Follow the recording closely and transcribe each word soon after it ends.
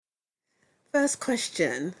First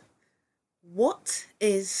question. What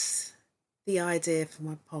is the idea for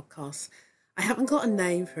my podcast? I haven't got a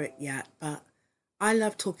name for it yet, but I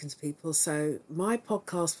love talking to people. So my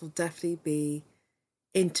podcast will definitely be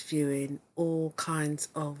interviewing all kinds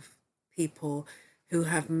of people who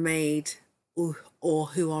have made or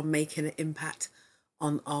who are making an impact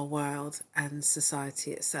on our world and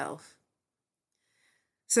society itself.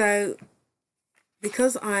 So,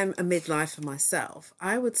 because I'm a midlifer myself,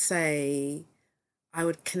 I would say I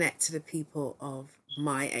would connect to the people of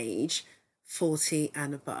my age, 40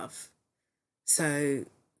 and above. So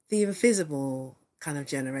the invisible kind of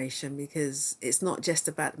generation, because it's not just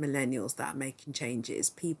about millennials that are making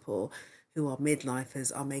changes. People who are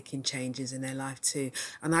midlifers are making changes in their life too.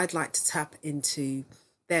 And I'd like to tap into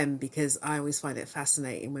them because I always find it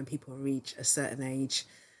fascinating when people reach a certain age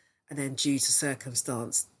and then due to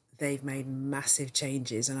circumstance, they've made massive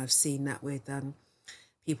changes. And I've seen that with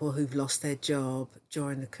people who've lost their job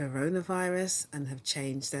during the coronavirus and have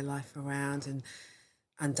changed their life around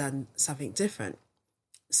and done something different.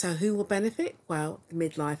 So, who will benefit? Well, the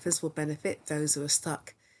midlifers will benefit, those who are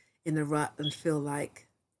stuck in the rut and feel like,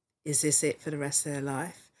 is this it for the rest of their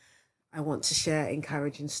life? I want to share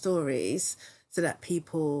encouraging stories so that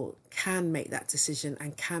people can make that decision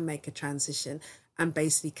and can make a transition and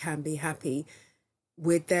basically can be happy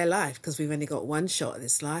with their life because we've only got one shot at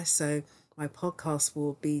this life. So my podcast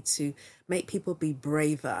will be to make people be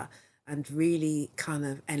braver and really kind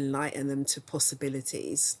of enlighten them to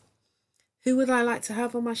possibilities. Who would I like to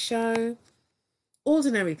have on my show?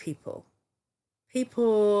 Ordinary people.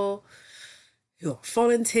 People who are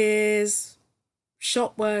volunteers,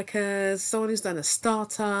 shop workers, someone who's done a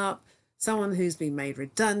startup, someone who's been made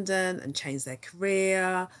redundant and changed their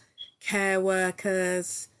career, care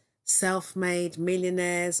workers, self made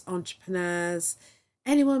millionaires, entrepreneurs,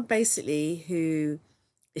 anyone basically who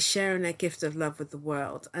is sharing their gift of love with the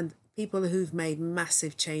world and people who've made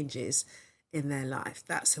massive changes in their life.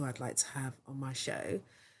 That's who I'd like to have on my show.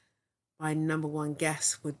 My number one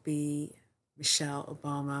guest would be Michelle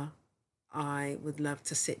Obama. I would love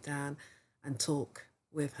to sit down and talk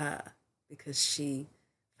with her because she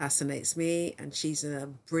fascinates me and she's a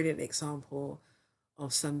brilliant example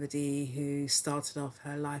of somebody who started off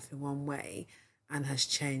her life in one way and has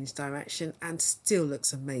changed direction and still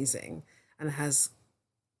looks amazing and has,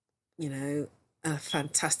 a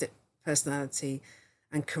fantastic personality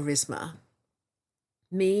and charisma.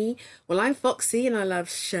 Me, well, I'm Foxy and I love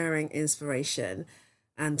sharing inspiration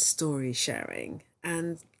and story sharing.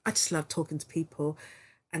 And I just love talking to people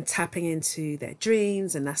and tapping into their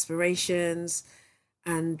dreams and aspirations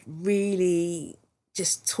and really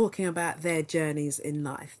just talking about their journeys in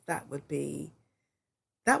life. That would be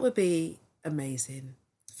amazing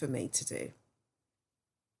for me to do.